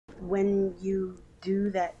when you do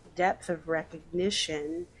that depth of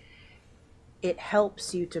recognition, it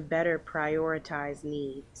helps you to better prioritize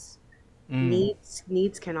needs.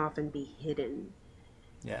 Needs can often be hidden.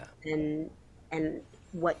 Yeah. And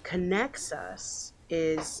what connects us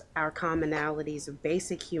is our commonalities of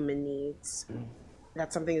basic human needs.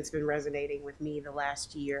 That's something that's been resonating with me the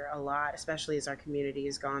last year a lot, especially as our community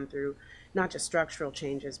has gone through not just structural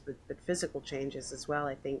changes, but physical changes as well.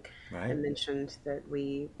 I think I mentioned that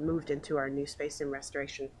we moved into our new space and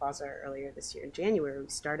restoration plaza earlier this year in January. We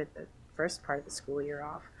started the first part of the school year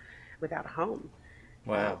off without a home.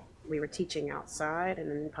 Wow. We were teaching outside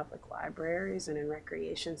and in public libraries and in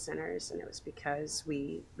recreation centers, and it was because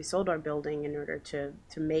we sold our building in order to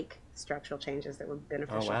make structural changes that were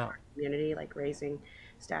beneficial for our community, like raising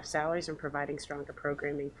staff salaries and providing stronger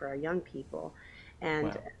programming for our young people.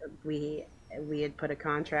 And we had put a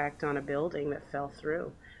contract on a building that fell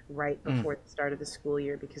through right before the start of the school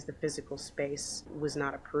year because the physical space was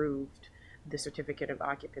not approved. The certificate of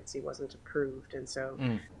occupancy wasn't approved. And so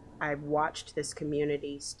I've watched this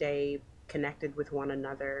community stay connected with one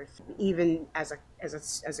another, even as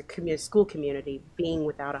a school community. Being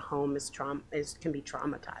without a home can be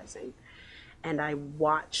traumatizing, and I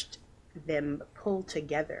watched them pull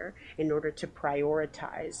together in order to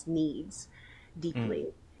prioritize needs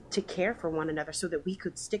deeply, to care for one another, so that we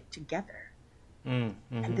could stick together. And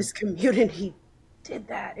this community did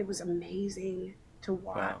that. It was amazing to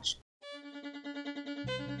watch.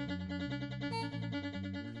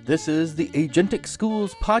 This is the Agentic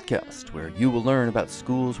Schools Podcast, where you will learn about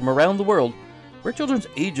schools from around the world where children's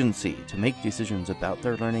agency to make decisions about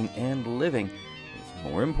their learning and living is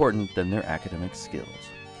more important than their academic skills.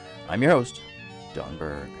 I'm your host, Don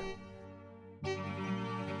Berg.